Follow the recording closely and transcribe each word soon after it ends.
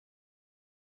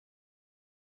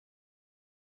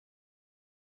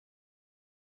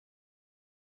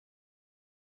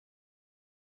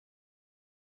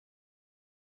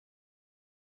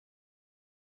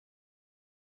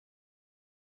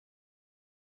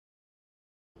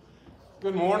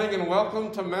Good morning and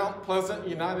welcome to Mount Pleasant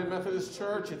United Methodist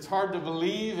Church. It's hard to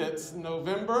believe it's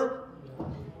November.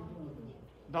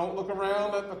 Don't look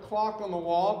around at the clock on the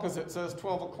wall because it says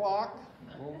 12 o'clock.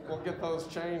 We'll get those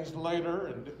changed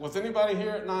later. And was anybody here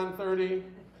at 9:30?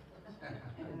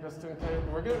 Just in case.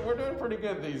 We're doing pretty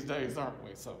good these days, aren't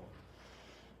we? So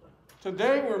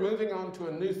today we're moving on to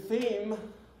a new theme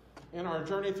in our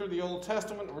journey through the Old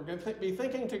Testament. We're going to be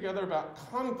thinking together about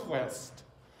conquest.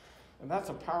 And that's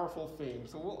a powerful theme.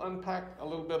 So we'll unpack a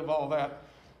little bit of all that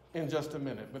in just a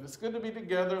minute. But it's good to be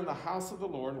together in the house of the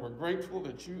Lord. We're grateful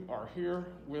that you are here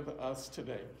with us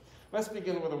today. Let's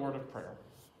begin with a word of prayer.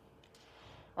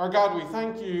 Our God, we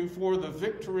thank you for the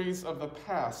victories of the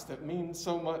past that mean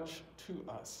so much to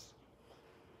us.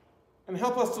 And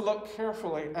help us to look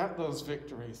carefully at those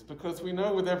victories, because we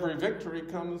know with every victory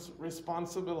comes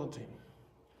responsibility.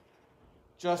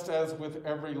 Just as with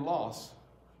every loss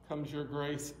comes your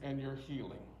grace and your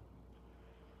healing.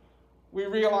 We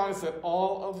realize that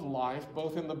all of life,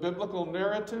 both in the biblical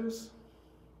narratives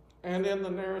and in the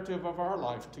narrative of our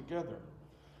life together,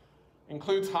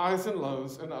 includes highs and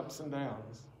lows and ups and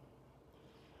downs.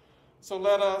 So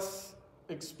let us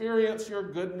experience your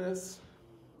goodness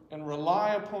and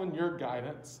rely upon your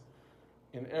guidance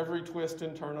in every twist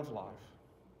and turn of life.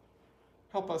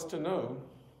 Help us to know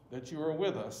that you are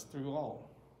with us through all.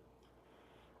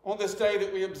 On this day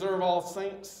that we observe All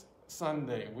Saints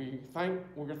Sunday, we're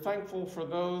thankful for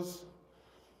those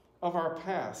of our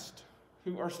past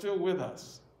who are still with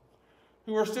us,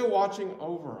 who are still watching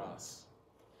over us,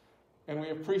 and we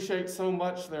appreciate so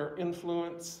much their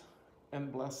influence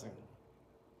and blessing.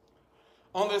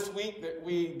 On this week that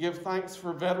we give thanks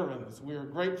for veterans, we are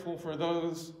grateful for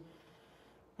those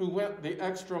who went the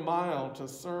extra mile to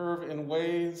serve in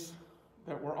ways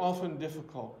that were often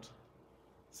difficult,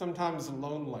 sometimes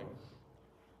lonely,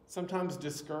 sometimes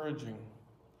discouraging,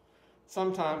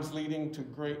 sometimes leading to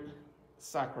great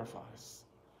sacrifice.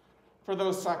 For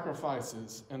those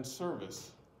sacrifices and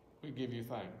service, we give you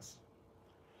thanks.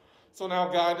 So now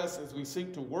guide us as we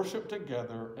seek to worship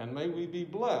together, and may we be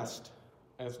blessed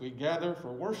as we gather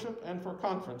for worship and for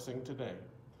conferencing today.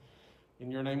 In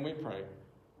your name we pray.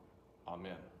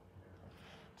 Amen.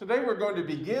 Today we're going to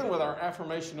begin with our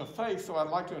affirmation of faith, so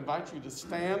I'd like to invite you to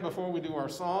stand before we do our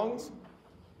songs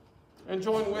and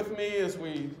join with me as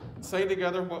we say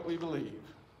together what we believe.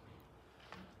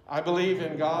 I believe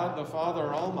in God, the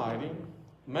Father Almighty,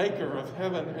 maker of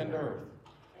heaven and earth,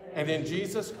 and in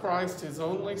Jesus Christ, his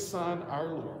only Son, our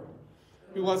Lord,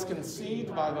 who was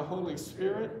conceived by the Holy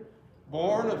Spirit,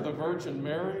 born of the Virgin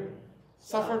Mary,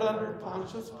 suffered under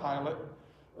Pontius Pilate,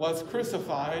 was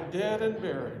crucified, dead, and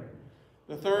buried.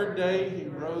 The third day he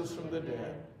rose from the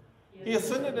dead. He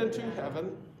ascended into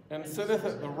heaven and sitteth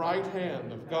at the right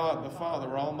hand of God the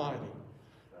Father Almighty.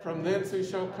 From thence he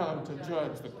shall come to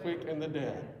judge the quick and the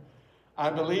dead. I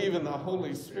believe in the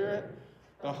Holy Spirit,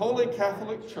 the Holy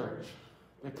Catholic Church,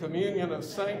 the communion of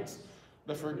saints,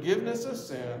 the forgiveness of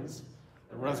sins,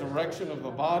 the resurrection of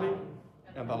the body,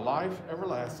 and the life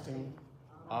everlasting.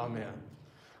 Amen.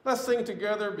 Let's sing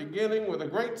together, beginning with a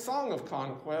great song of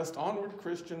conquest, Onward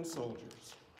Christian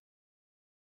Soldiers.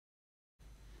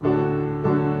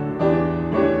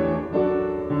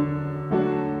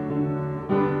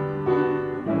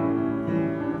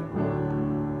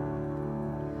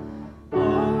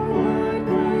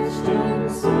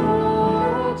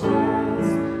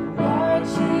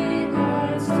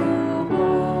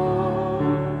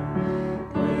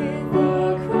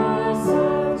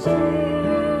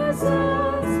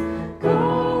 Going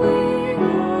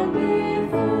on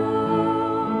before.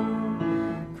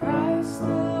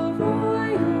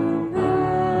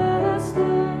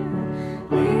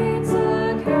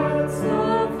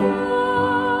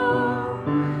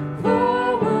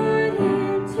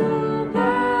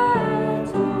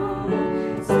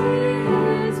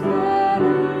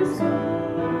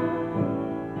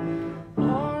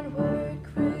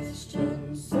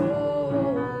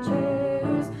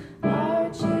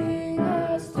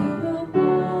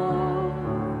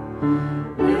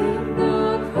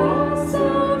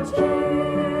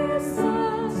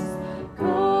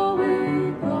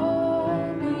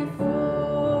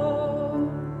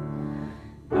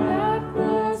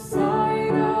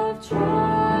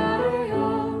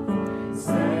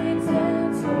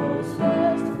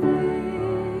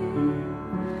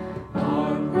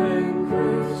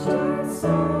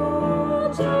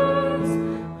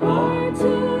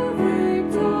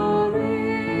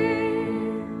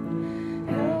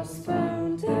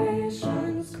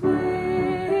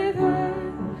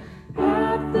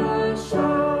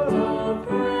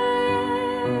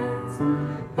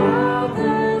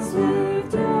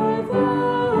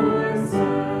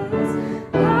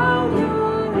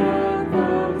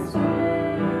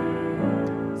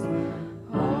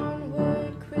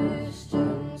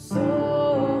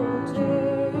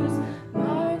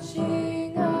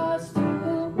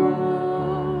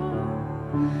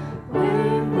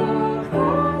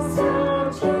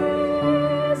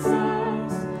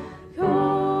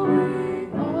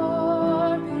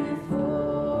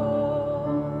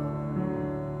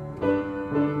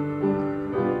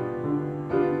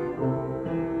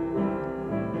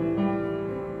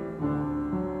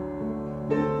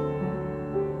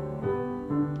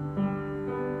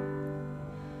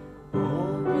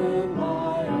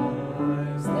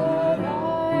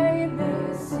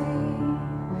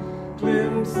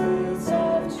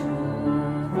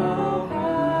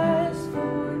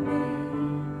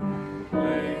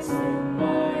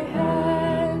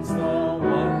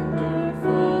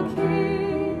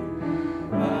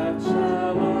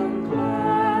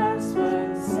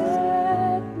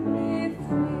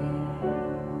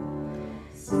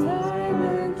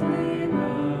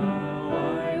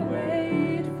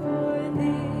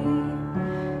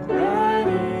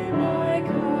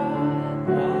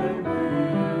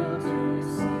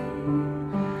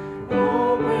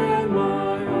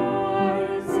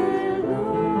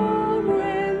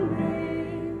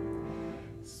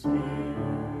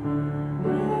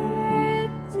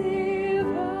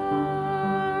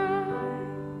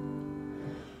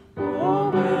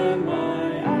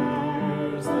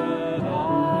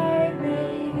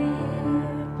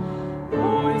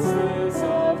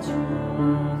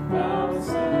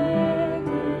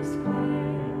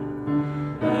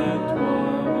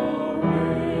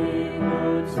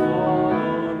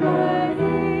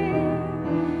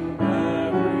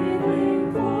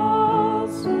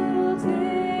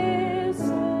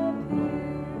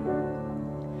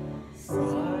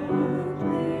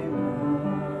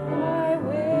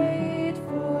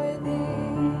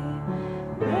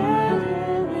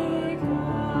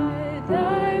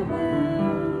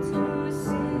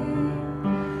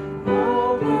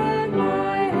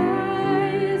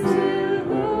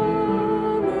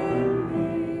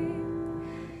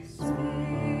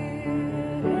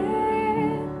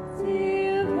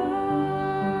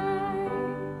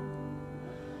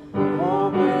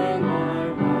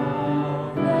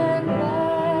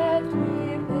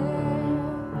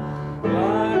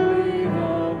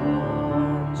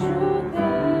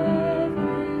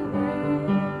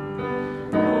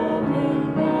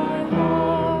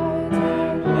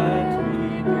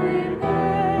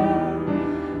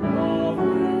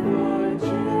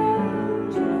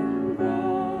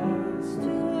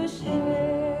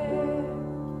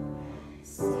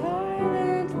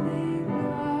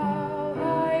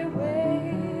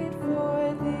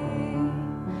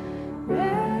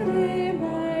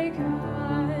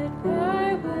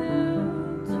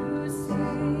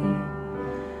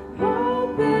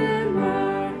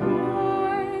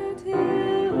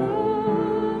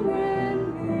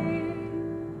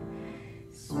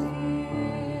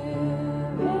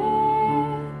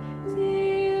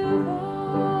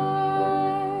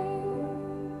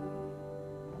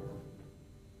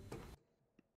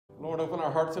 Lord, open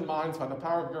our hearts and minds by the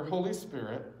power of your Holy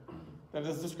Spirit, that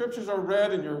as the scriptures are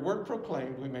read and your word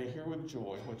proclaimed, we may hear with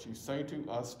joy what you say to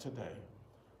us today.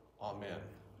 Amen.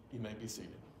 You may be seated.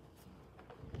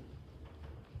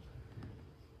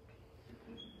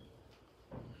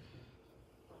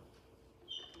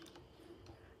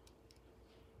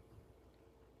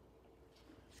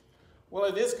 Well,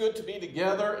 it is good to be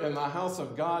together in the house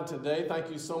of God today.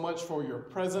 Thank you so much for your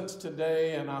presence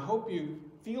today, and I hope you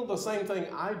feel the same thing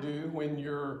I do when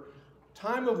your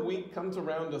time of week comes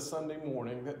around to Sunday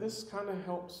morning, that this kind of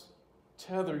helps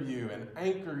tether you and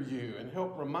anchor you and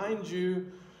help remind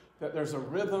you that there's a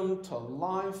rhythm to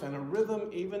life and a rhythm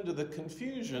even to the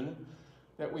confusion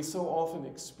that we so often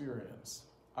experience.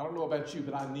 I don't know about you,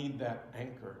 but I need that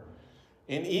anchor.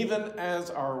 And even as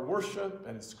our worship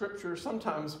and scripture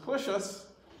sometimes push us,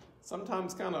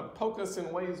 sometimes kind of poke us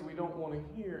in ways we don't want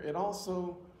to hear, it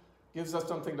also gives us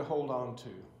something to hold on to.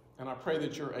 And I pray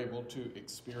that you're able to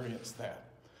experience that.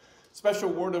 Special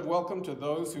word of welcome to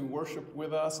those who worship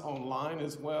with us online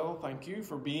as well. Thank you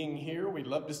for being here. We'd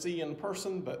love to see you in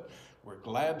person, but we're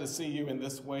glad to see you in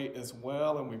this way as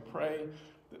well. And we pray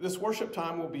that this worship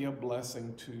time will be a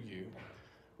blessing to you.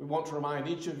 We want to remind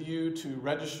each of you to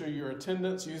register your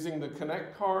attendance using the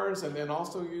Connect cards, and then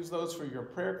also use those for your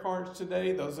prayer cards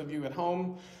today. Those of you at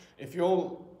home, if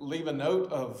you'll leave a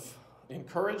note of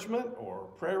encouragement or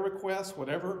prayer requests,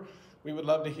 whatever, we would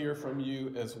love to hear from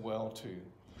you as well too.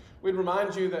 We'd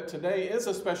remind you that today is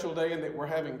a special day and that we're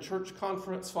having church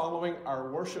conference following our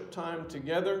worship time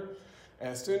together.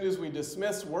 As soon as we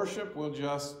dismiss worship, we'll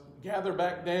just gather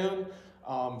back down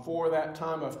for that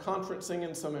time of conferencing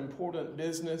and some important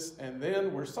business. And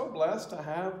then we're so blessed to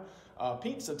have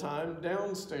pizza time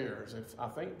downstairs. I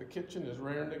think the kitchen is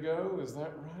raring to go. Is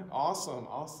that right? Awesome,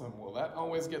 awesome. Well, that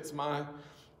always gets my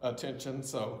attention.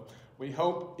 So we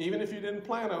hope, even if you didn't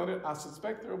plan on it, I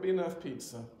suspect there will be enough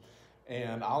pizza.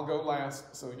 And I'll go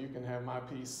last so you can have my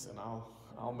piece, and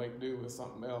I'll make do with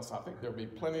something else. I think there'll be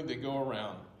plenty to go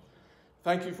around.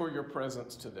 Thank you for your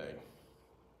presence today.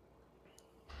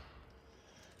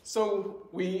 So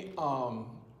we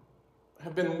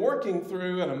have been working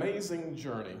through an amazing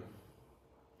journey.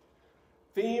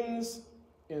 Themes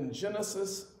in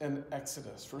Genesis and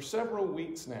Exodus for several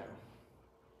weeks now.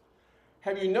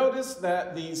 Have you noticed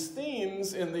that these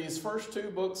themes in these first two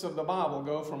books of the Bible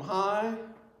go from high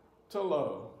to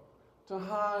low, to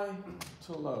high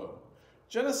to low?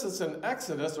 Genesis and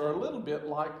Exodus are a little bit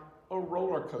like a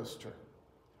roller coaster.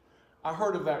 I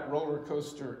heard of that roller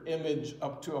coaster image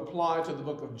up to apply to the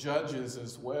book of Judges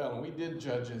as well. And we did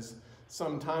Judges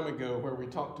some time ago where we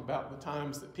talked about the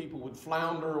times that people would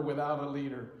flounder without a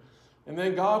leader. And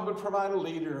then God would provide a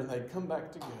leader and they'd come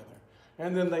back together.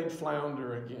 And then they'd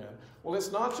flounder again. Well,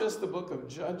 it's not just the book of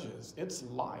Judges. It's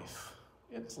life.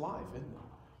 It's life, isn't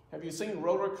it? Have you seen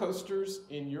roller coasters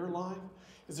in your life?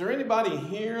 Is there anybody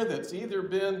here that's either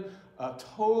been a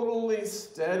totally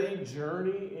steady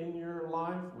journey in your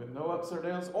life with no ups or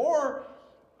downs, or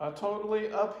a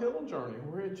totally uphill journey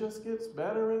where it just gets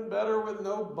better and better with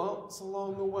no bumps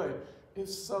along the way? If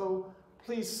so,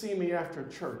 please see me after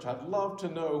church. I'd love to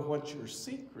know what your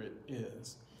secret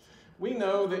is. We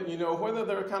know that, whether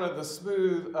they're kind of the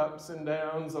smooth ups and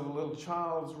downs of a little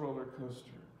child's roller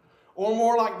coaster, or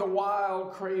more like the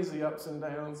wild, crazy ups and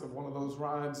downs of one of those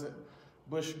rides at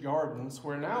Busch Gardens,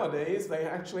 where nowadays they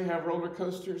actually have roller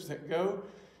coasters that go,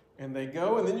 and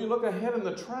then you look ahead and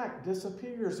the track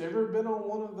disappears. Ever been on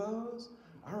one of those?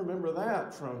 I remember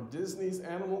that from Disney's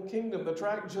Animal Kingdom. The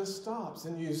track just stops,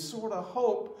 and you sort of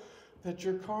hope that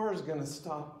your car is going to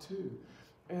stop too.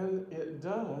 And it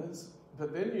does,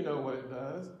 but then you know what it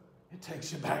does. It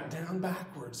takes you back down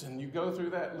backwards, and you go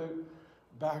through that loop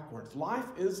backwards. Life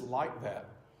is like that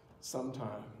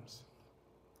sometimes.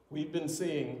 We've been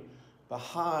seeing the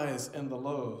highs and the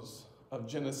lows of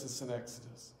Genesis and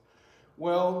Exodus.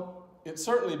 Well, it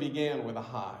certainly began with a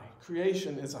high.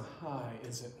 Creation is a high,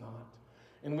 is it not?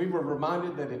 And we were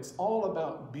reminded that it's all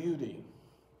about beauty,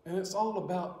 and it's all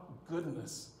about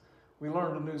goodness. We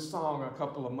learned a new song a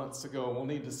couple of months ago, and we'll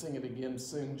need to sing it again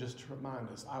soon just to remind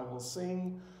us. I will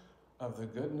sing of the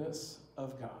goodness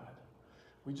of God.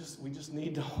 We just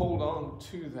need to hold on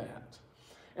to that.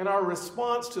 And our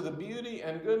response to the beauty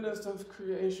and goodness of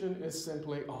creation is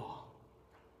simply awe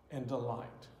and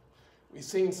delight. We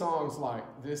sing songs like,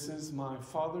 "This is my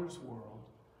Father's world,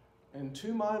 and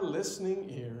to my listening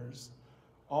ears,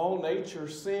 all nature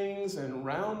sings and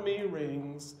round me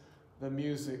rings the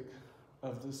music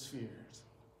of the spheres."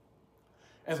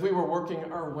 As we were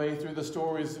working our way through the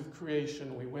stories of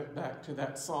creation, we went back to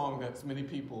that song that's many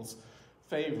people's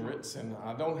favorites, and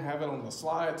I don't have it on the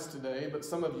slides today, but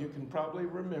some of you can probably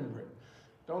remember it.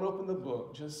 Don't open the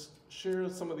book, just share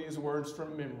some of these words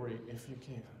from memory if you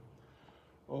can.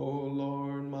 "O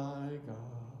Lord my God,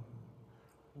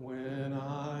 when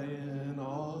I in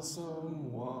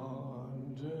awesome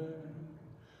wonder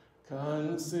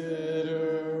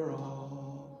consider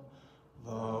all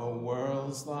the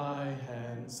worlds thy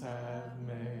hands have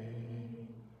made,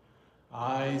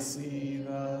 I see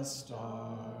the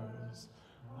stars,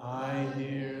 I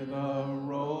hear the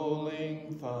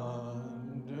rolling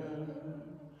thunder,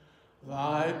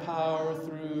 thy power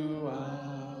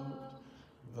throughout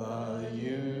the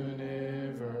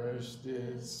universe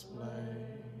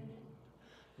displayed.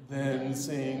 Then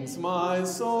sings my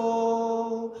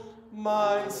soul,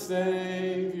 my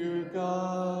Savior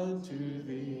God, to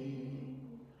thee.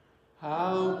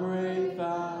 How great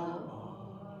thou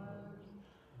art,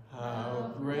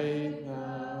 how great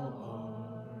thou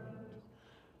art.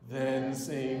 Then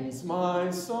sings my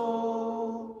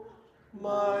soul,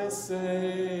 my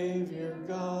Savior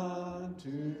God,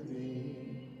 to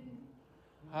thee.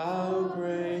 How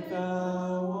great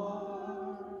thou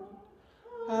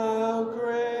art, how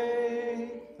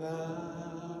great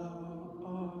thou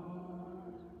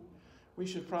art. We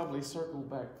should probably circle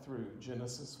back through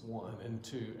Genesis 1 and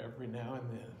 2 every now and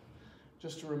then,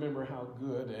 just to remember how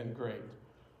good and great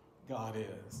God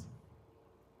is.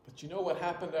 But you know what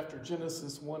happened after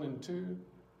Genesis 1 and 2?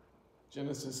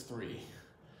 Genesis 3.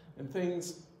 And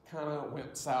things kind of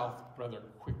went south rather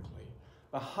quickly.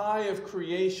 The high of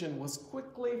creation was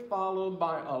quickly followed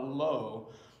by a low.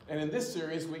 And in this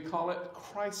series, we call it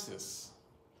crisis.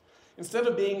 Instead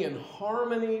of being in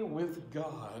harmony with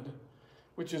God,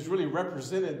 which is really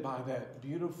represented by that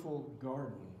beautiful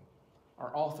garden,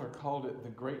 our author called it the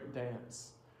great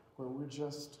dance, where we're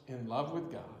just in love with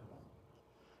God.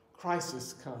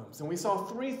 Crisis comes. And we saw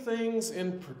three things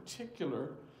in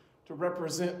particular to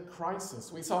represent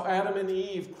crisis. We saw Adam and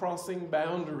Eve crossing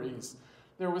boundaries.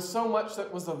 There was so much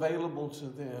that was available to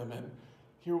them, and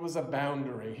here was a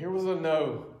boundary. Here was a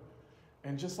no.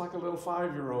 And just like a little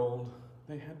 5-year-old,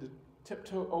 they had to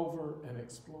tiptoe over and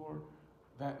explore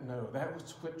that no. That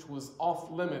which was off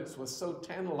limits was so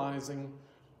tantalizing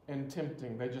and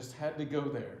tempting. They just had to go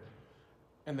there,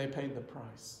 and they paid the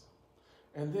price.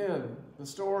 And then the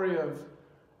story of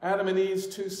Adam and Eve's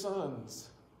two sons.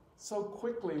 So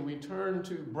quickly we turn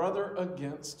to brother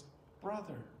against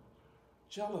brother.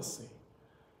 Jealousy.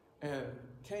 And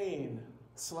Cain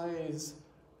slays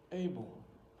Abel.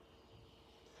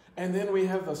 And then we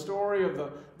have the story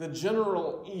of the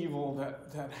general evil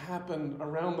that happened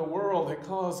around the world that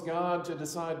caused God to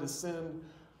decide to send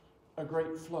a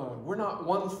great flood. We're not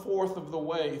 1/4 of the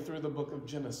way through the book of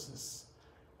Genesis,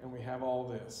 and we have all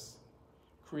this.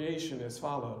 Creation is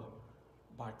followed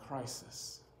by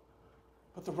crisis.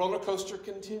 But the roller coaster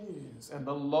continues, and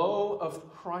the low of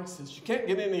crisis, you can't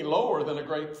get any lower than a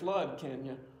great flood, can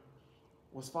you?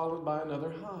 Was followed by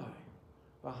another high,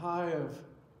 the high of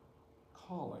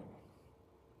calling.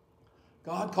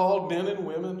 God called men and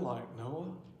women like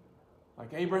Noah,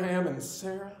 like Abraham and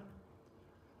Sarah,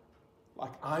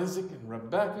 like Isaac and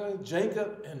Rebekah,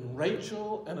 Jacob and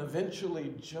Rachel, and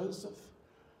eventually Joseph.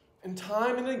 And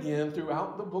time and again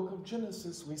throughout the book of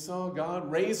Genesis, we saw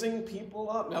God raising people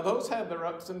up. Now, those had their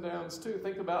ups and downs too.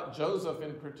 Think about Joseph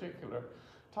in particular.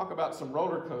 Talk about some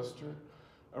roller coaster.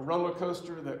 A roller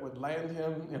coaster that would land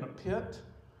him in a pit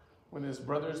when his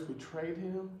brothers betrayed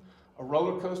him. A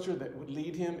roller coaster that would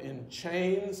lead him in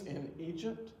chains in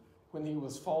Egypt when he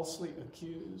was falsely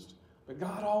accused. But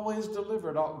God always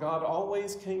delivered. God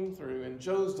always came through. And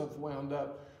Joseph wound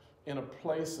up in a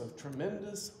place of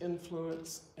tremendous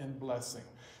influence and blessing.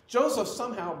 Joseph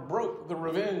somehow broke the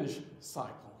revenge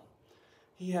cycle.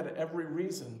 He had every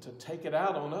reason to take it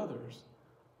out on others,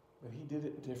 but he did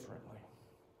it differently.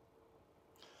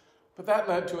 But that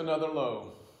led to another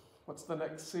low. What's the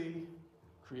next C?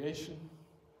 Creation,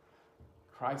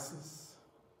 crisis,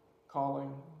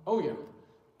 calling. Oh yeah,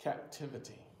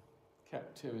 captivity.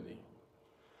 Captivity.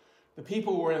 The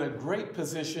people were in a great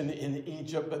position in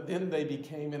Egypt, but then they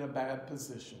became in a bad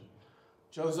position.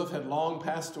 Joseph had long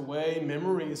passed away,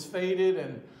 memories faded,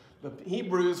 and the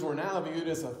Hebrews were now viewed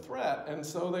as a threat, and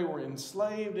so they were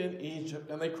enslaved in Egypt,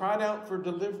 and they cried out for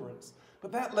deliverance.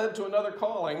 But that led to another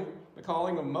calling, the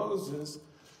calling of Moses,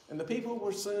 and the people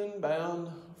were soon bound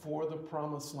for the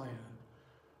promised land.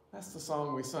 That's the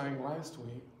song we sang last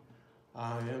week.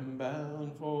 I am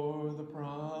bound for the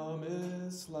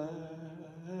promised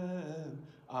land.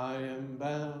 I am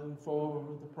bound for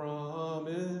the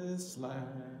promised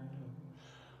land.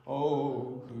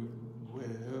 Oh, who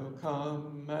will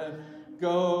come and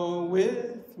go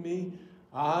with me?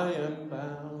 I am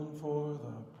bound for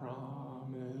the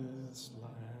promised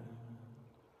land.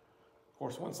 Of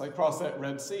course, once they crossed that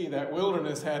Red Sea, that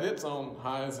wilderness had its own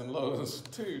highs and lows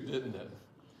too, didn't it?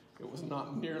 It was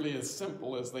not nearly as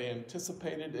simple as they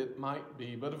anticipated it might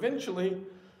be, but eventually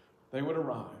they would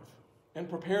arrive and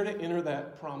prepare to enter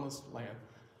that promised land.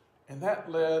 And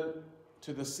that led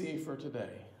to the C for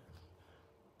today,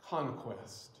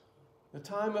 conquest. The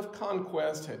time of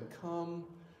conquest had come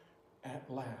at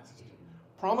last.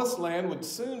 Promised land would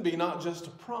soon be not just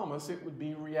a promise, it would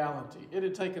be reality. It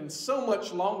had taken so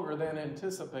much longer than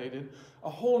anticipated. A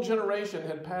whole generation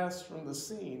had passed from the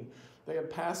scene. They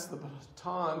had passed the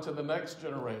baton to the next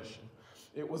generation.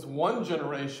 It was one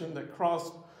generation that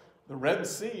crossed the Red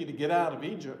Sea to get out of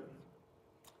Egypt.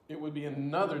 It would be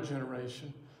another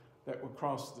generation that would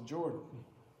cross the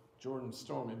Jordan's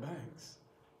stormy banks,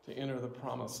 to enter the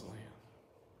promised land.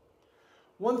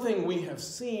 One thing we have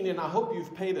seen, and I hope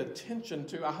you've paid attention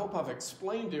to, I hope I've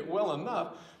explained it well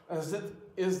enough,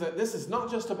 is that this is not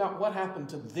just about what happened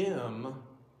to them,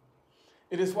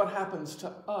 it is what happens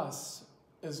to us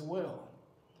as well.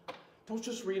 Don't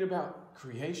just read about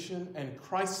creation and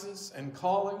crisis and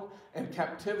calling and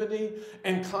captivity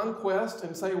and conquest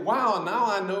and say, wow, now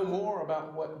I know more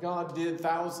about what God did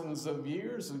thousands of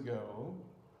years ago.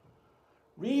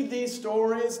 Read these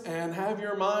stories and have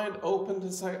your mind open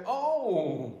to say,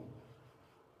 oh,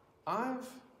 I've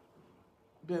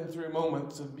been through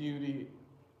moments of beauty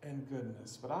and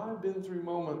goodness, but I've been through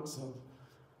moments of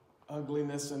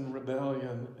ugliness and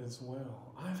rebellion as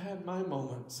well. I've had my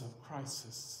moments of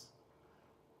crisis.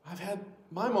 I've had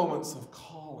my moments of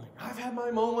calling. I've had my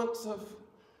moments of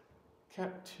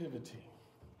captivity.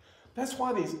 That's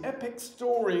why these epic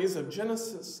stories of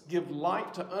Genesis give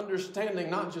light to understanding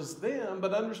not just them,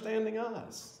 but understanding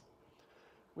us.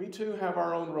 We too have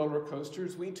our own roller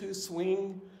coasters. We too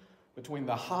swing between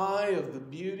the high of the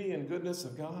beauty and goodness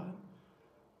of God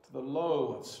to the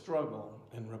low of struggle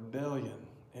and rebellion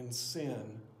and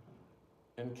sin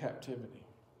and captivity.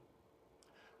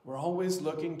 We're always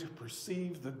looking to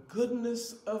perceive the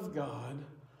goodness of God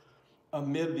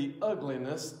amid the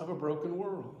ugliness of a broken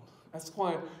world. That's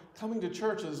why coming to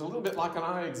church is a little bit like an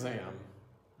eye exam.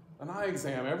 An eye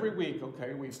exam every week,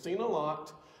 okay? We've seen a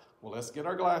lot. Well, let's get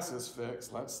our glasses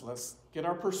fixed. Let's get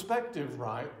our perspective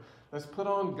right. Let's put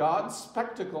on God's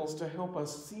spectacles to help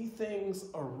us see things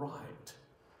aright.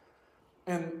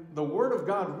 And the Word of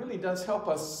God really does help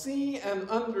us see and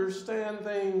understand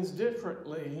things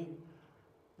differently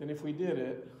than if we did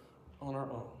it on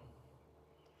our own.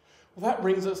 Well, that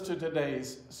brings us to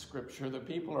today's scripture. The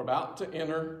people are about to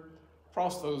enter,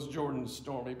 cross those Jordan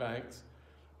stormy banks,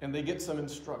 and they get some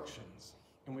instructions.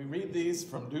 And we read these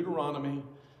from Deuteronomy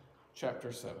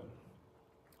chapter 7.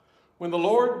 When the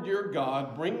Lord your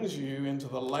God brings you into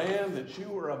the land that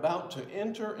you are about to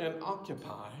enter and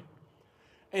occupy,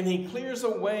 and he clears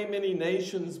away many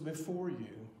nations before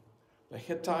you, the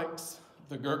Hittites,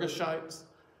 the Girgashites,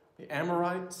 the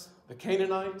Amorites, the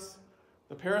Canaanites,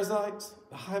 the Perizzites,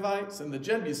 the Hivites, and the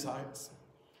Jebusites,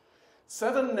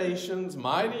 7 nations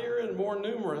mightier and more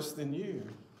numerous than you.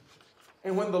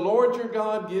 And when the Lord your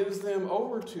God gives them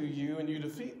over to you and you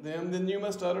defeat them, then you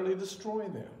must utterly destroy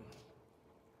them.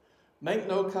 Make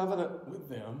no covenant with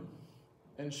them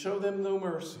and show them no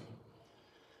mercy.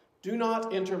 Do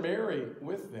not intermarry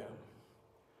with them,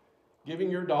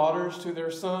 giving your daughters to their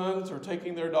sons or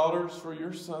taking their daughters for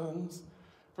your sons,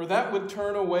 for that would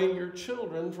turn away your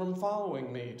children from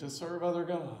following me to serve other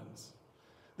gods.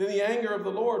 Then the anger of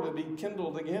the Lord would be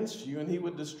kindled against you, and he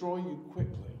would destroy you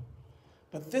quickly.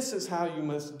 But this is how you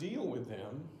must deal with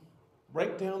them.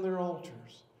 Break down their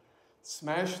altars,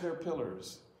 smash their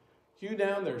pillars, hew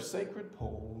down their sacred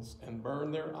poles, and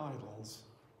burn their idols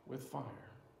with fire.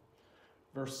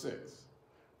 Verse 6,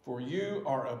 for you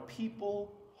are a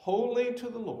people holy to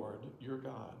the Lord your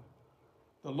God.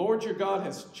 The Lord your God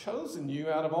has chosen you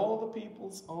out of all the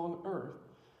peoples on earth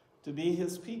to be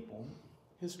his people,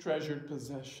 his treasured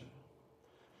possession.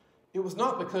 It was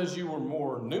not because you were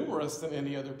more numerous than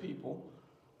any other people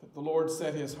that the Lord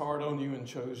set his heart on you and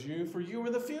chose you, for you were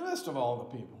the fewest of all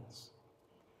the peoples.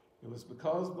 It was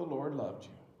because the Lord loved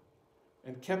you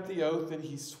and kept the oath that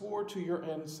he swore to your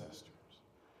ancestors,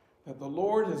 that the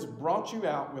Lord has brought you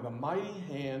out with a mighty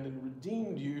hand and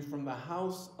redeemed you from the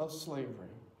house of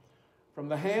slavery, from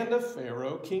the hand of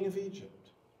Pharaoh, king of Egypt.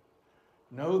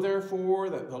 Know therefore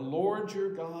that the Lord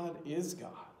your God is God,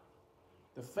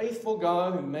 the faithful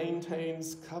God who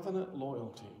maintains covenant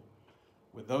loyalty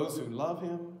with those who love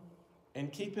him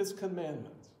and keep his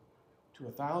commandments to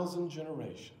 1,000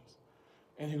 generations,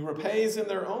 and who repays in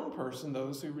their own person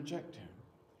those who reject him.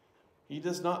 He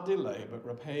does not delay, but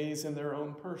repays in their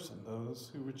own person those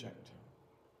who reject him.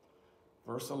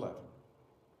 Verse 11.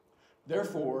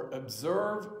 Therefore,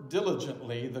 observe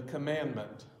diligently the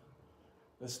commandment,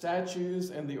 the statutes,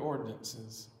 and the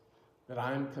ordinances that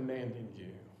I am commanding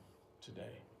you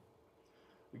today.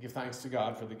 We give thanks to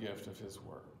God for the gift of his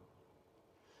word.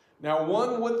 Now,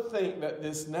 one would think that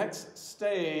this next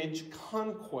stage,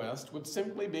 conquest, would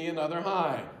simply be another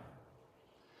high.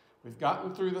 We've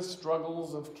gotten through the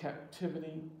struggles of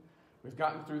captivity. We've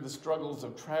gotten through the struggles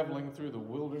of traveling through the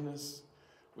wilderness.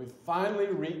 We've finally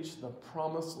reached the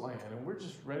promised land, and we're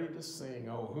just ready to sing,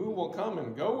 oh, who will come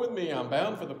and go with me? I'm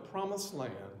bound for the promised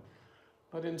land.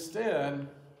 But instead,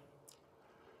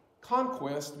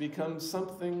 conquest becomes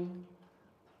something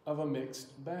of a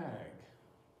mixed bag.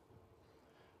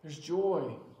 There's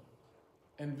joy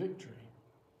and victory,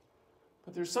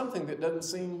 but there's something that doesn't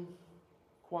seem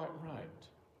quite right.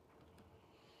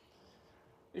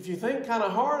 If you think kind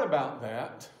of hard about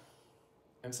that,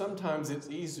 and sometimes it's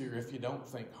easier if you don't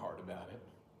think hard about it,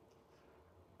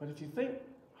 but if you think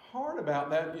hard about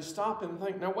that, you stop and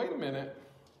think, now wait a minute.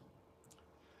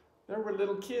 There were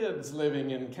little kids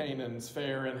living in Canaan's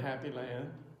fair and happy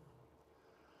land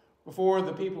before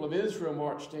the people of Israel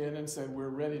marched in and said, we're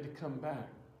ready to come back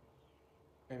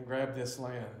and grab this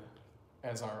land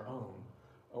as our own.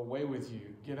 Away with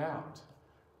you. Get out.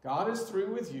 God is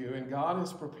through with you, and God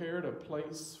has prepared a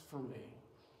place for me.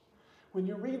 When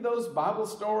you read those Bible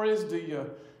stories, do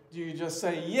you just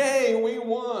say, yay, we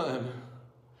won?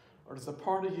 Or does a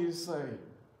part of you say,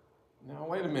 now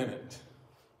wait a minute.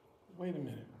 Wait a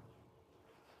minute.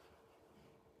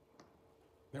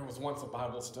 There was once a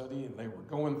Bible study, and they were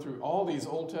going through all these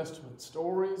Old Testament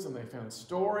stories, and they found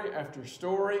story after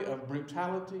story of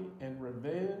brutality and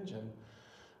revenge. And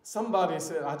somebody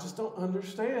said, I just don't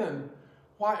understand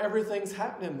why everything's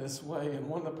happening this way. And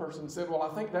one of the persons said, well,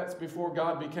 I think that's before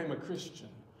God became a Christian.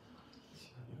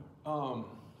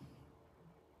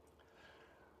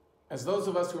 As those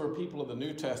of us who are people of the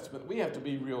New Testament, we have to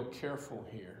be real careful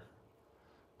here,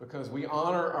 because we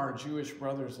honor our Jewish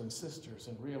brothers and sisters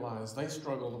and realize they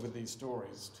struggled with these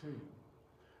stories too.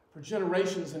 For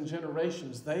generations and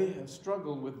generations, they have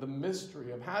struggled with the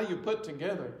mystery of how you put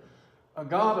together a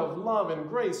God of love and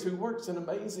grace who works in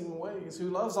amazing ways, who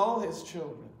loves all his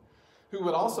children, who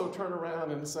would also turn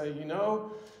around and say, you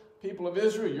know, people of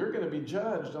Israel, you're going to be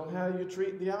judged on how you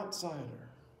treat the outsider.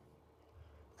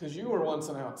 Because you were once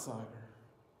an outsider.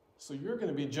 So you're going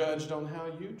to be judged on how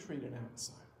you treat an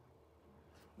outsider.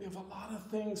 We have a lot of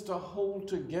things to hold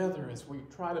together as we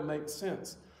try to make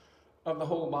sense of the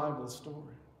whole Bible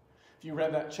story. If you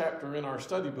read that chapter in our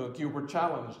study book, you were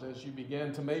challenged as you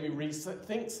began to maybe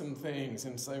rethink some things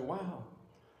and say, wow,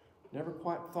 never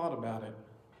quite thought about it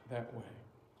that way.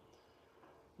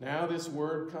 Now this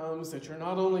word comes that you're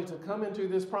not only to come into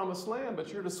this promised land,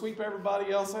 but you're to sweep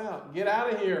everybody else out. Get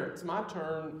out of here. It's my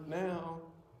turn now.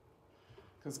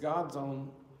 Because God's on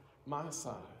my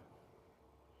side.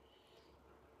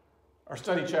 Our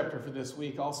study chapter for this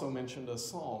week also mentioned a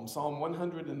psalm, Psalm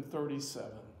 137.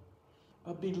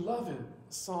 A beloved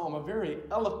psalm, a very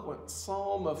eloquent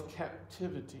psalm of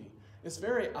captivity. It's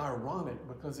very ironic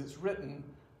because it's written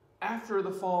after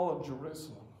the fall of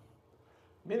Jerusalem.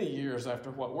 Many years after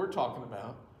what we're talking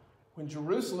about, when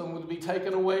Jerusalem would be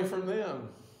taken away from them.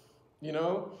 You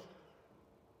know,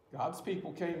 God's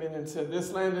people came in and said,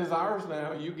 this land is ours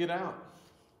now, you get out.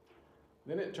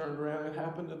 Then it turned around and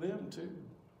happened to them too.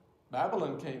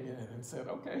 Babylon came in and said,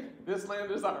 okay, this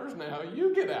land is ours now,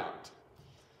 you get out.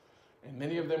 And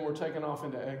many of them were taken off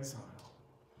into exile.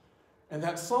 And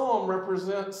that psalm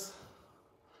represents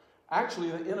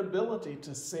actually the inability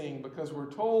to sing, because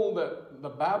we're told that the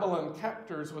Babylon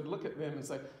captors would look at them and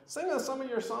say, sing us some of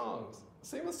your songs.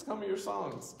 Sing us some of your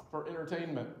songs for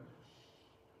entertainment.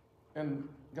 And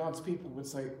God's people would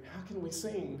say, how can we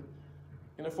sing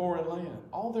in a foreign land?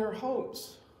 All their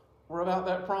hopes were about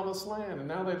that promised land, and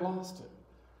now they'd lost it.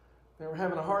 They were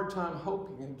having a hard time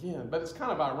hoping again. But it's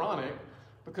kind of ironic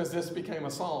because this became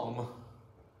a psalm.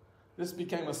 This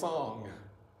became a song.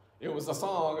 It was a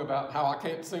song about how I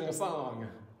can't sing a song.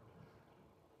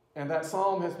 And that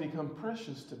psalm has become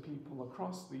precious to people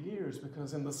across the years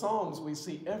because in the Psalms we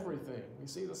see everything. We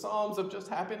see the Psalms of just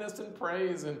happiness and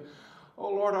praise and, oh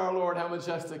Lord, our Lord, how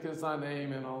majestic is thy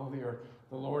name in all the earth.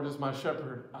 The Lord is my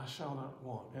shepherd, I shall not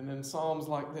want. And then Psalms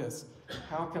like this,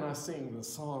 how can I sing the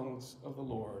songs of the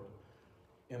Lord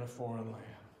in a foreign land?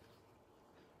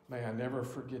 May I never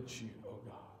forget you, O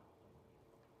God.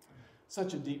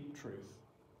 Such a deep truth.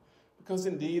 Because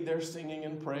indeed they're singing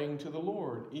and praying to the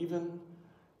Lord, even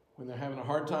when they're having a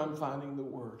hard time finding the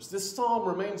words. This psalm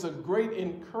remains a great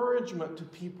encouragement to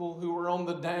people who are on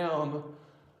the down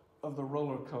of the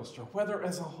roller coaster, whether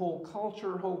as a whole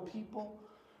culture, whole people,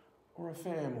 or a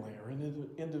family or an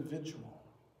individual.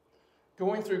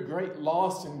 Going through great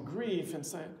loss and grief and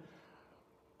saying,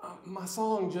 my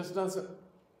song just doesn't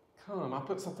come. I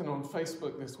put something on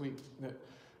Facebook this week that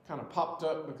kind of popped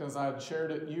up because I had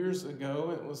shared it years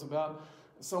ago. It was about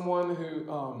someone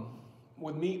who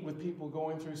would meet with people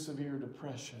going through severe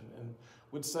depression and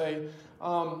would say,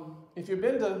 if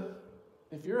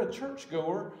you're a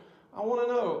churchgoer, I want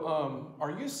to know,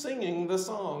 are you singing the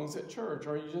songs at church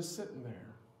or are you just sitting there?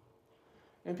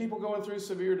 And people going through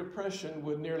severe depression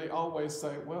would nearly always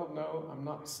say, well, no, I'm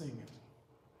not singing.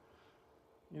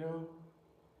 You know?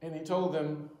 And he told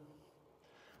them,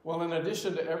 well, in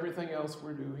addition to everything else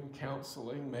we're doing,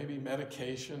 counseling, maybe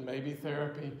medication, maybe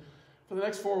therapy, for the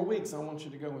next 4 weeks, I want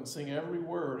you to go and sing every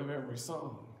word of every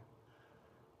song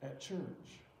at church.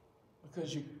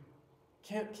 Because you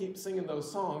can't keep singing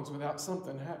those songs without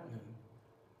something happening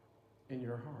in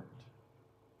your heart.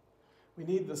 We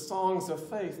need the songs of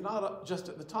faith, not just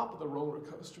at the top of the roller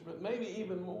coaster, but maybe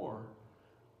even more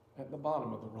at the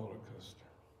bottom of the roller coaster.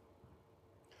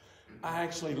 I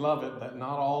actually love it that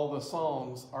not all the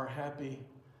Psalms are happy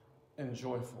and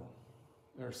joyful.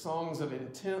 There are songs of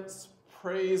intense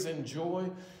praise and joy,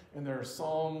 and there are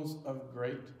psalms of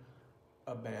great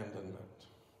abandonment.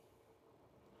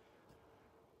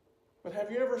 But have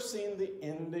you ever seen the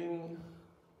ending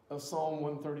of Psalm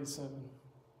 137?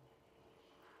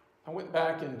 I went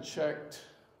back and checked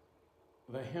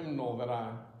the hymnal that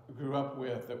I grew up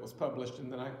with that was published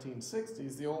in the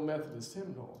 1960s, the Old Methodist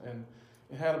hymnal, and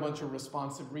it had a bunch of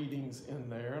responsive readings in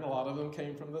there, and a lot of them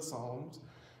came from the Psalms.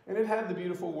 And it had the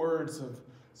beautiful words of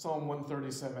Psalm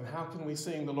 137, how can we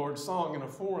sing the Lord's song in a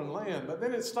foreign land? But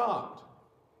then it stopped.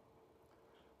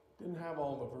 Didn't have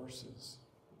all the verses.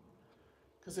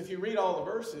 Because if you read all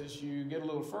the verses, you get a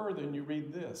little further and you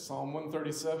read this, Psalm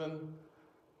 137,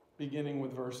 beginning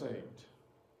with verse 8.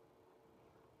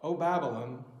 O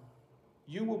Babylon,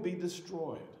 you will be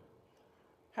destroyed.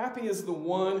 Happy is the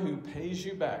one who pays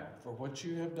you back for what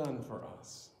you have done for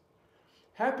us.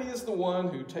 Happy is the one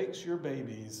who takes your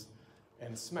babies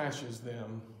and smashes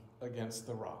them against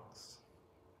the rocks.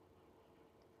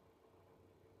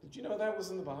 Did you know that was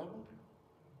in the Bible?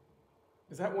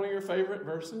 Is that one of your favorite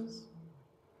verses?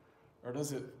 Or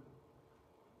does it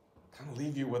kind of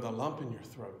leave you with a lump in your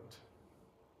throat?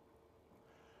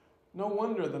 No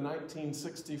wonder the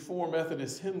 1964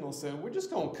 Methodist hymnal said, we're just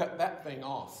going to cut that thing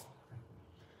off.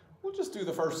 We'll just do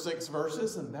the first 6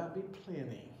 verses and that'll be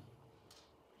plenty.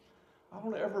 I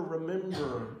don't ever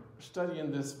remember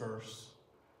studying this verse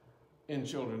in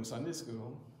children's Sunday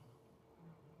school,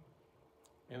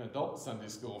 in adult Sunday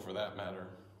school for that matter.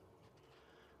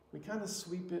 We kind of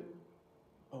sweep it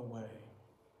away.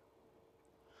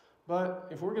 But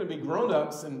if we're going to be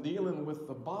grown-ups and dealing with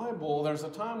the Bible, there's a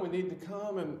time we need to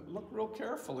come and look real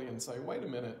carefully and say, wait a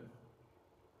minute,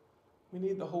 we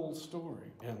need the whole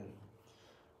story. And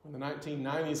when the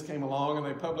 1990s came along and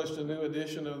they published a new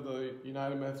edition of the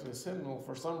United Methodist Hymnal,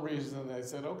 for some reason they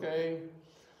said, okay,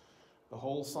 the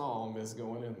whole psalm is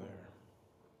going in there.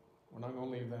 We're not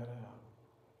going to leave that out.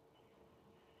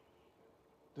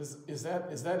 Is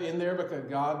that in there because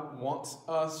God wants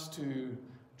us to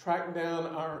track down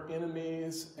our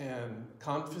enemies and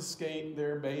confiscate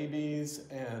their babies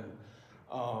and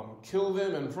kill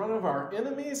them in front of our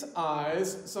enemies'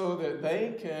 eyes so that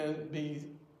they can be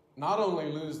not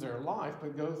only lose their life,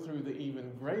 but go through the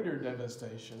even greater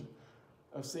devastation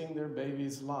of seeing their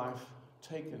baby's life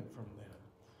taken from them?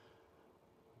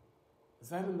 Is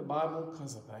that in the Bible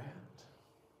because of that?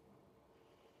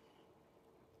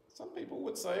 Some people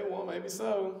would say, well, maybe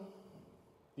so.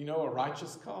 You know, a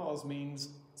righteous cause means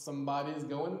somebody's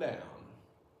going down.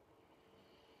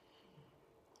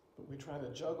 But we try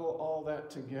to juggle all that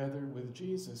together with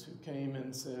Jesus, who came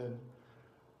and said,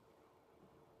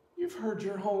 you've heard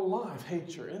your whole life,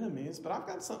 hate your enemies, but I've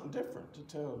got something different to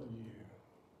tell to you.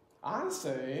 I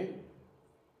say,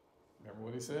 remember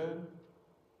what he said?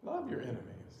 Love your enemies.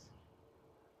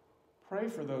 Pray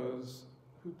for those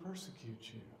who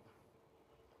persecute you.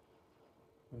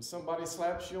 When somebody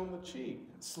slaps you on the cheek,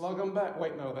 slug them back.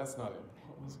 Wait, no, that's not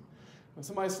it. When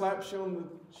somebody slaps you on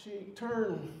the cheek,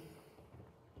 turn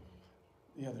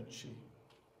the other cheek.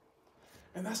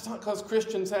 And that's not because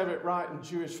Christians have it right and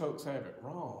Jewish folks have it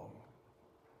wrong.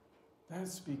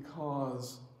 That's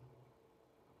because,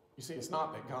 you see, it's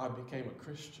not that God became a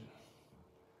Christian.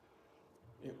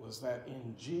 It was that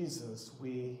in Jesus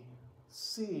we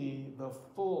see the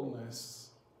fullness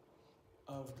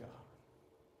of God.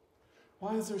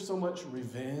 Why is there so much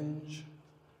revenge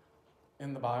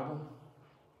in the Bible?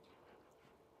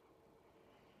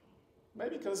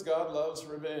 Maybe because God loves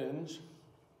revenge.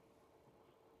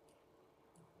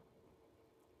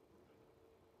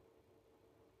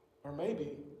 Or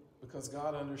maybe because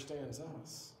God understands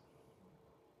us.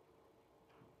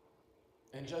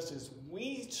 And just as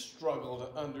we struggle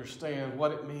to understand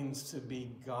what it means to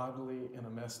be godly in a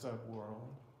messed up world,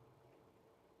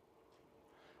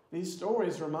 these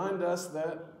stories remind us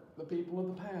that the people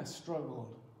of the past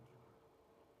struggled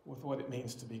with what it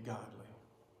means to be godly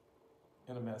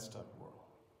in a messed up world.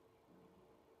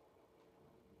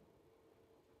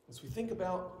 As we think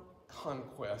about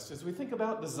conquest, as we think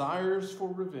about desires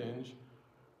for revenge,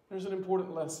 there's an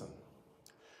important lesson.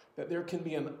 That there can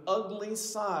be an ugly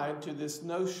side to this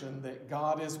notion that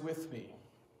God is with me.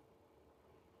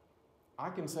 I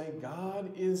can say,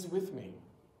 God is with me.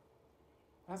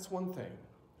 That's one thing.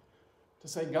 To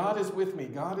say, God is with me,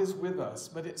 God is with us,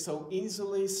 but it so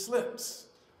easily slips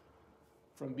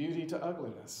from beauty to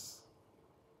ugliness.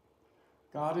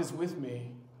 God is with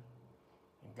me,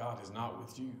 and God is not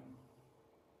with you.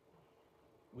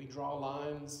 We draw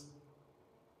lines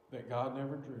that God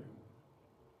never drew.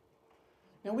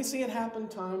 Now we see it happen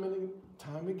time and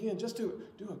time again. Just to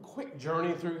do a quick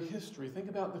journey through history, think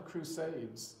about the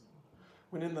Crusades,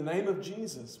 when in the name of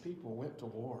Jesus, people went to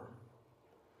war.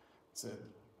 Said,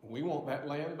 we want that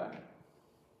land back.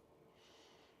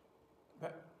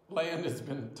 That land has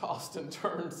been tossed and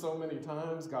turned so many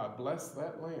times. God bless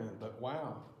that land. But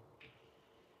wow,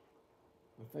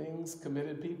 the things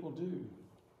committed people do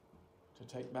to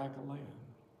take back a land.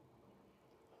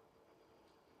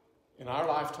 In our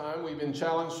lifetime, we've been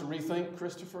challenged to rethink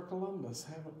Christopher Columbus,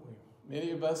 haven't we? Many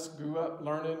of us grew up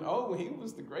learning, oh, he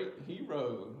was the great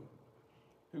hero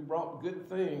who brought good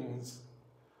things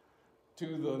to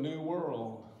the new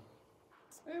world.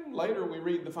 And later we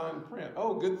read the fine print.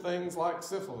 Oh, good things like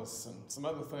syphilis and some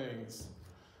other things.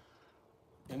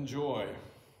 Enjoy.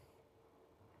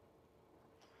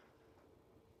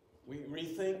 We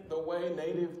rethink the way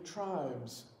native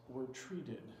tribes were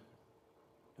treated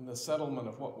in the settlement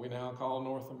of what we now call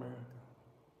North America.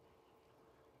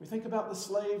 We think about the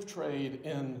slave trade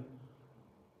in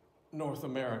North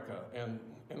America, and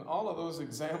in all of those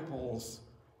examples,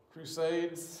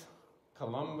 Crusades,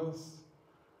 Columbus,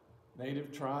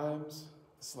 native tribes,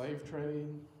 slave trade,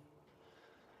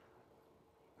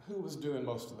 who was doing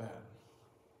most of that?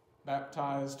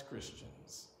 baptized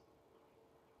Christians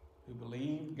who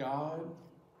believed God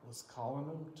was calling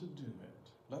them to do it.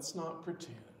 Let's not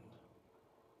pretend.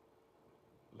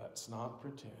 Let's not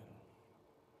pretend.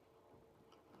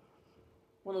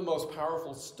 One of the most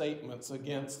powerful statements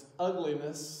against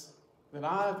ugliness that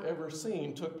I've ever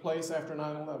seen took place after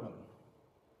 9/11.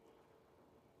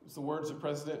 It was the words of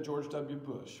President George W.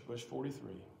 Bush, Bush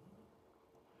 43,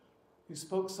 who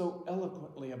spoke so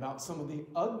eloquently about some of the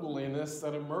ugliness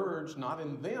that emerged, not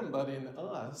in them, but in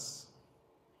us,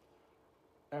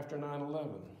 after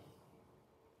 9/11.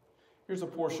 Here's a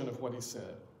portion of what he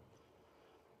said.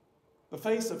 The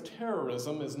face of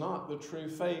terrorism is not the true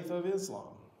faith of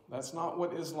Islam. That's not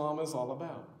what Islam is all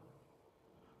about.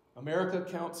 America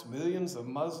counts millions of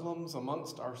Muslims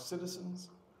amongst our citizens,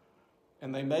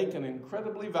 and they make an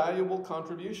incredibly valuable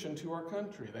contribution to our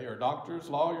country. They are doctors,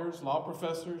 lawyers, law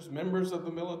professors, members of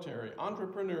the military,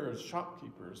 entrepreneurs,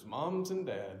 shopkeepers, moms and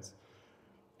dads,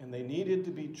 and they needed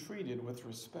to be treated with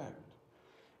respect.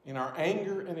 In our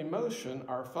anger and emotion,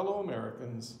 our fellow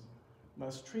Americans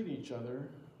must treat each other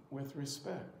with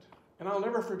respect. And I'll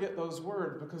never forget those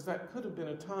words, because that could have been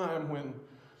a time when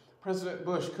President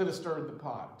Bush could have stirred the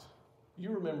pot.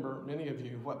 You remember, many of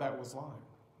you, what that was like.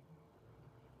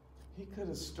 He could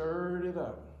have stirred it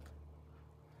up.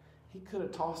 He could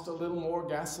have tossed a little more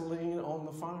gasoline on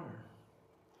the fire.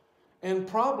 And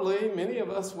probably many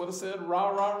of us would have said, rah,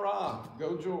 rah, rah,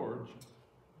 go George.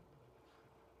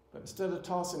 But instead of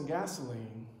tossing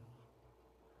gasoline,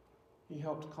 he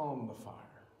helped calm the fire.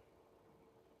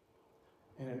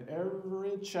 And in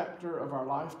every chapter of our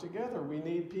life together, we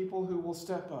need people who will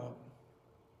step up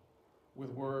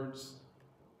with words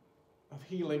of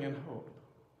healing and hope,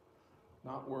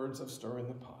 not words of stirring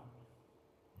the pot.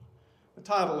 The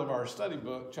title of our study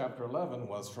book, chapter 11,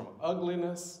 was From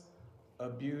Ugliness, a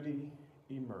Beauty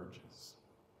Emerges.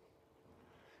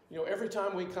 You know, every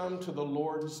time we come to the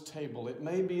Lord's table, it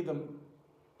may be the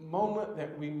moment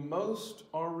that we most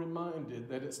are reminded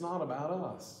that it's not about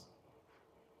us.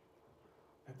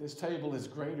 That this table is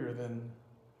greater than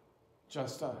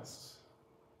just us.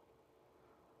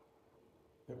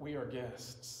 That we are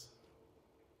guests.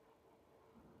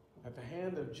 That the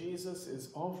hand of Jesus is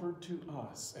offered to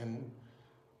us, and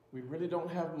we really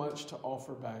don't have much to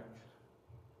offer back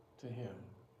to him.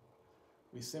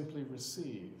 We simply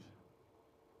receive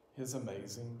his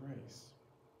amazing grace.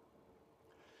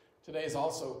 Today is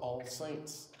also All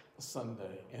Saints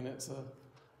Sunday, and it's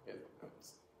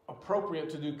appropriate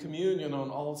to do communion on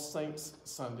All Saints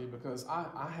Sunday because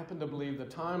I happen to believe the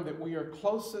time that we are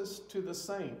closest to the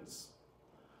saints,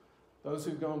 those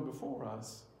who've gone before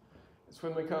us, is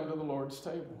when we come to the Lord's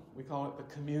table. We call it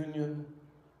the communion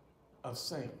of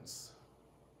saints.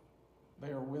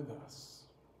 They are with us.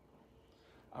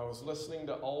 I was listening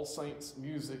to All Saints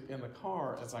music in the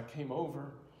car as I came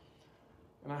over,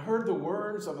 and I heard the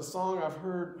words of a song I've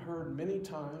heard many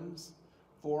times,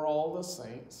 For All the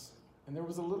Saints. And there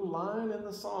was a little line in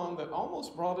the song that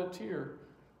almost brought a tear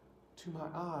to my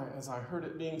eye as I heard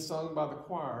it being sung by the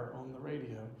choir on the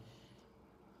radio.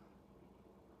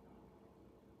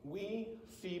 We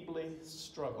feebly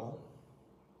struggle,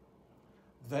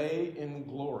 they in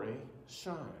glory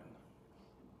shine.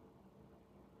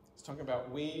 It's talking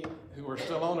about we who are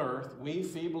still on earth, we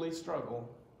feebly struggle.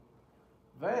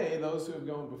 They, those who have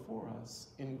gone before us,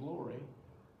 in glory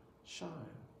shine.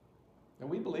 And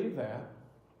we believe that.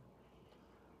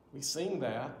 We sing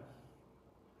that.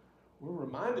 We're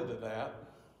reminded of that.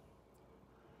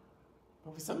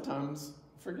 But we sometimes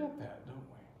forget that, don't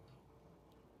we?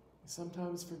 We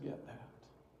sometimes forget that.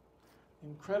 The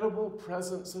incredible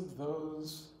presence of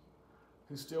those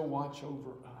who still watch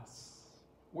over us.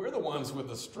 We're the ones with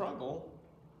the struggle.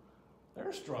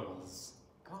 Their struggle's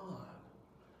gone.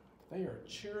 They are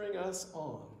cheering us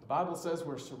on. The Bible says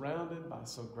we're surrounded by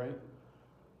so great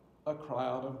a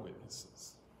crowd of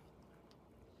witnesses.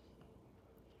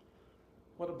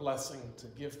 What a blessing to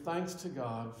give thanks to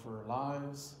God for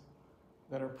lives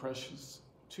that are precious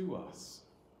to us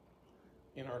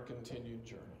in our continued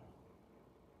journey.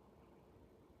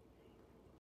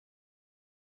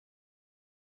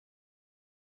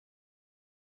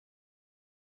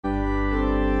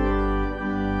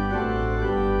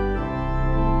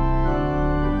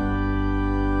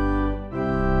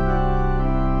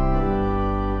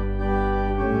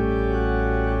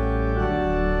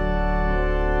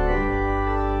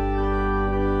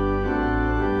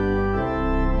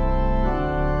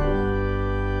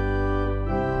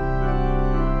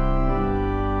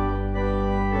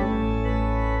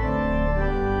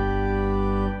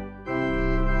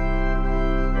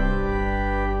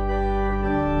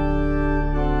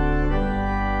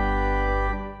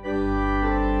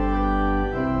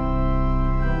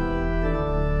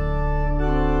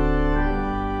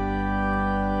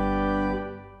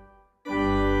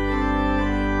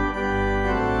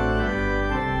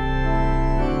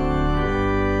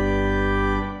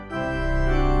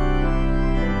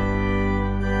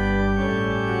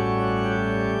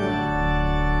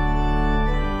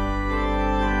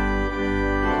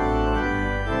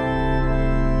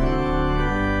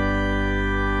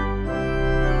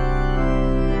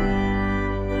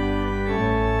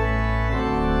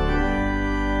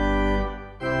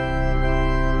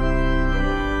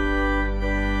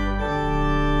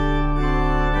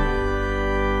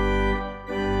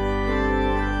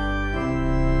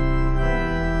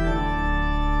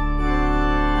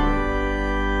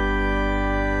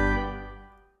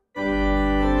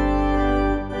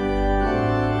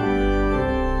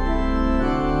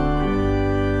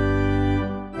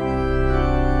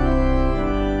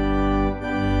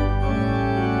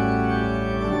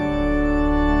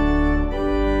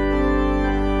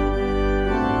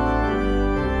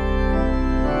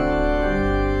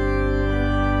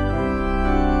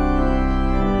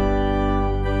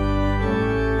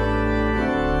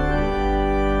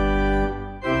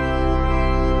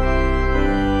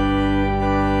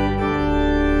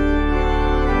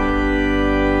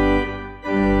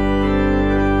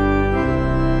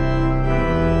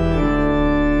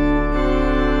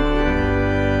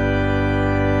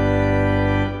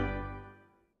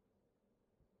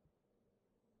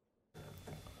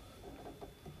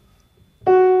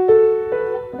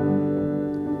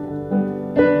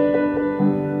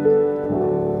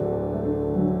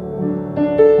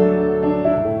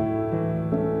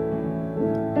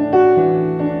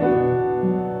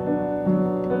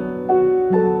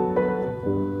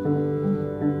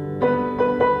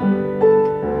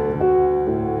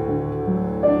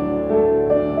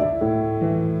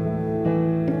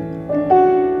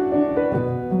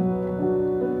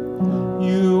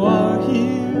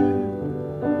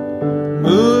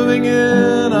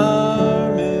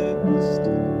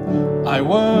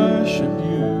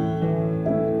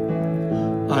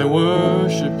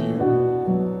 worship you.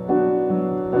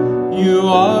 You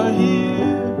are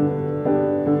here,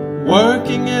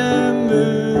 working in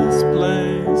this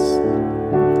place.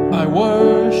 I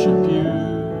worship you.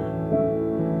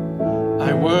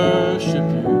 I worship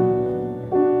you.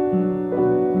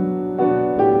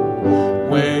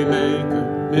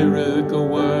 Waymaker, miracle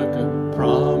worker,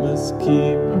 promise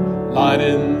keeper, light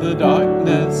in the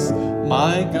darkness.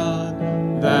 My God,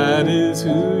 that is who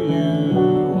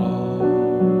you are.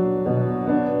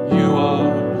 You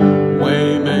are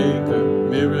waymaker,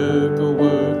 miracle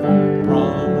worker,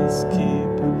 promise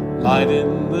keeper, light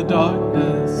in the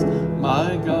darkness.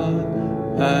 My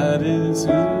God, that is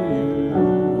who you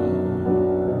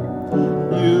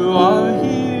are. You are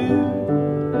here,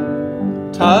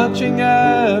 touching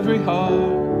every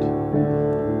heart.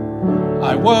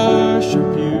 I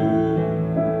worship you.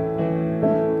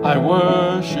 I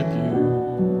worship you.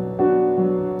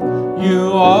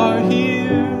 You are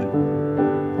here,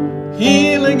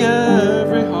 healing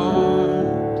every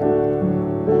heart.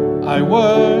 I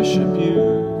worship you.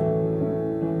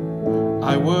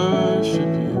 I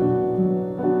worship you.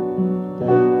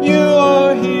 You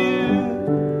are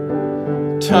here,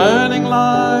 turning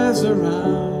lives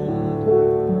around.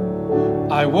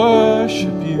 I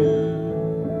worship you.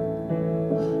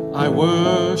 I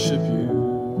worship you.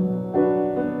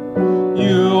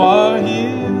 You are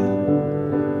here,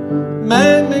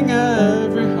 mending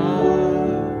every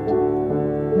heart.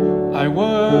 I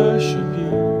worship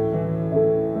you.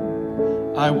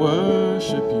 I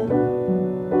worship you.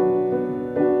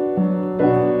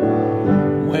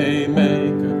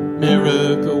 Waymaker,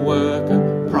 miracle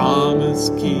worker, promise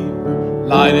keeper,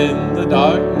 light in the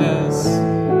darkness.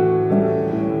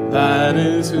 That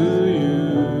is who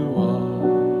you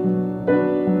are.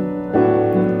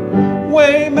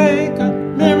 Waymaker,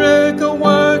 miracle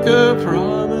worker,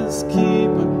 promise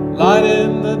keeper, light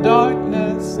in the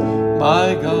darkness.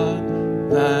 My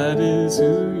God, that is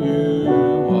who you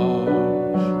are.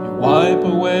 You wipe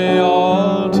away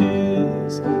all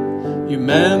tears. You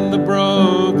mend the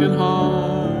broken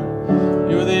heart.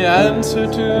 You're the answer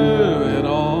to it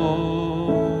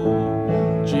all.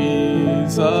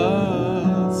 Jesus,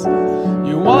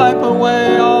 you wipe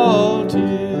away all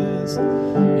tears.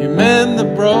 You mend the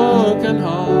broken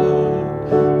heart.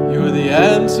 You're the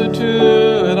answer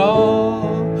to it all,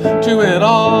 to it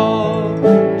all.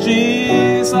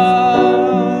 Jesus,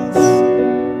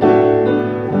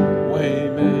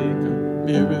 waymaker,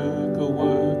 miracle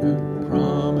worker,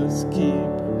 promise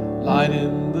keeper, light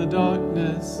in the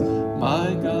darkness.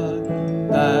 My God,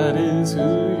 that is who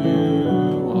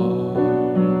you are.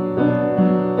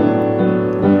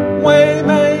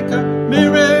 Waymaker,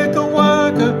 miracle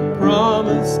worker,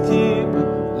 promise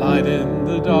keeper, light in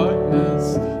the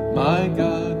darkness. My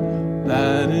God,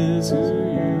 that is who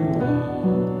you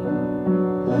are.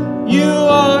 You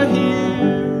are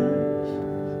here,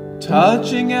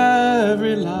 touching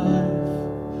every life.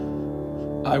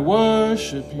 I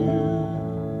worship you.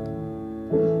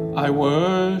 I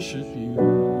worship you.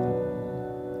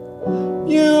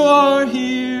 You are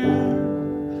here,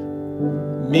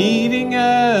 meeting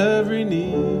every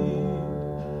need.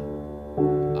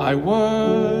 I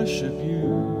worship you.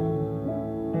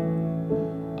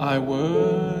 I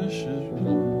worship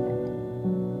you.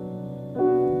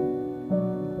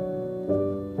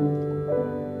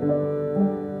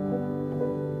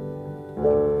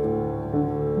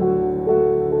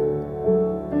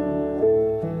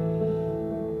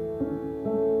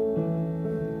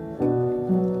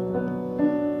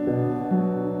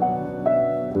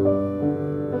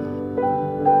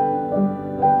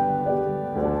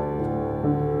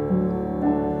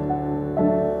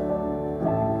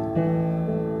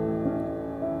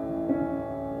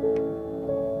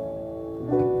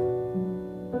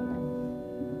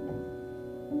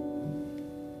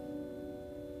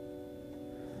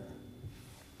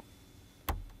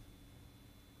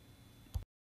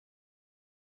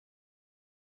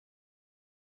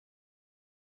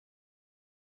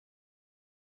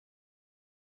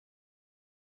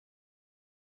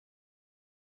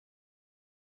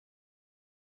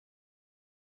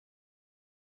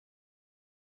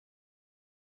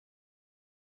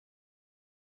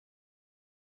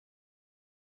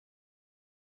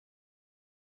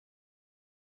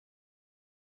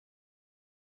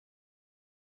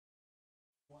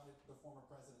 Wanted the former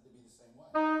president to be the same way.